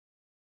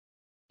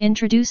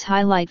Introduce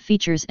highlight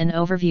features and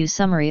overview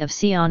summary of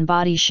SEAAN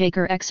Body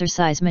Shaker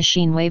Exercise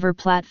Machine Waiver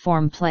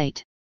Platform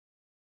Plate.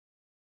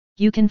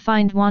 You can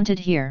find wanted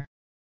here.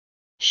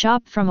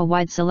 Shop from a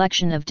wide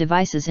selection of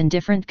devices in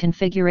different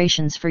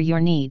configurations for your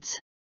needs.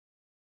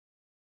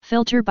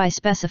 Filter by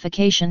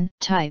specification,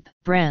 type,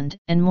 brand,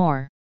 and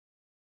more.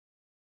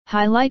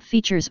 Highlight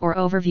features or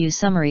overview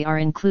summary are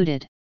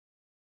included.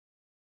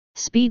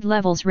 Speed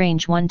levels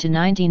range 1 to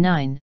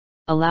 99,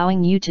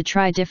 allowing you to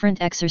try different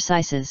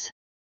exercises.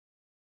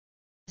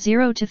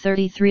 0 to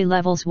 33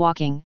 levels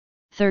walking,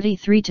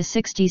 33 to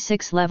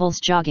 66 levels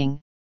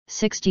jogging,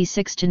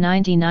 66 to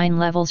 99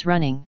 levels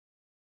running.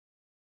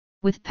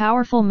 With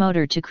powerful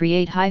motor to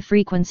create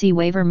high-frequency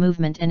waiver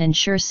movement and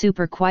ensure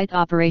super quiet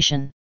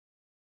operation.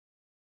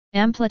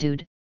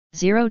 Amplitude,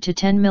 0 to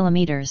 10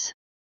 mm.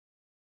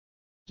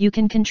 You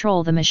can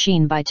control the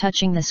machine by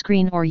touching the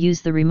screen or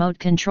use the remote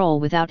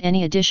control without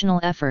any additional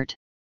effort.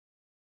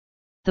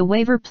 The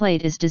waiver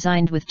plate is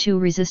designed with 2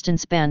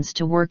 resistance bands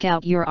to work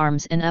out your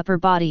arms and upper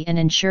body and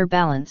ensure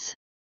balance.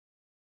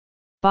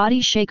 Body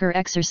Shaker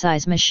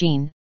Exercise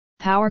Machine,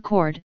 Power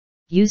Cord,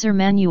 User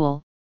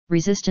Manual,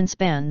 Resistance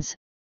Bands,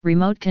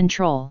 Remote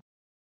Control.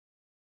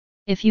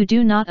 If you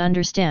do not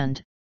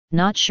understand,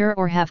 not sure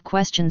or have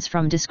questions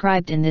from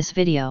described in this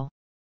video,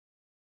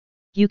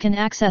 you can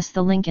access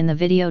the link in the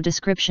video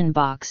description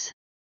box.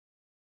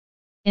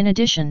 In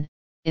addition,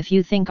 if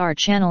you think our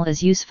channel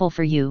is useful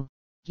for you,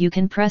 you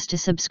can press to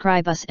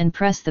subscribe us and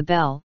press the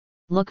bell,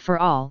 look for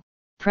all,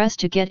 press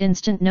to get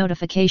instant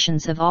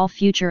notifications of all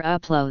future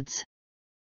uploads.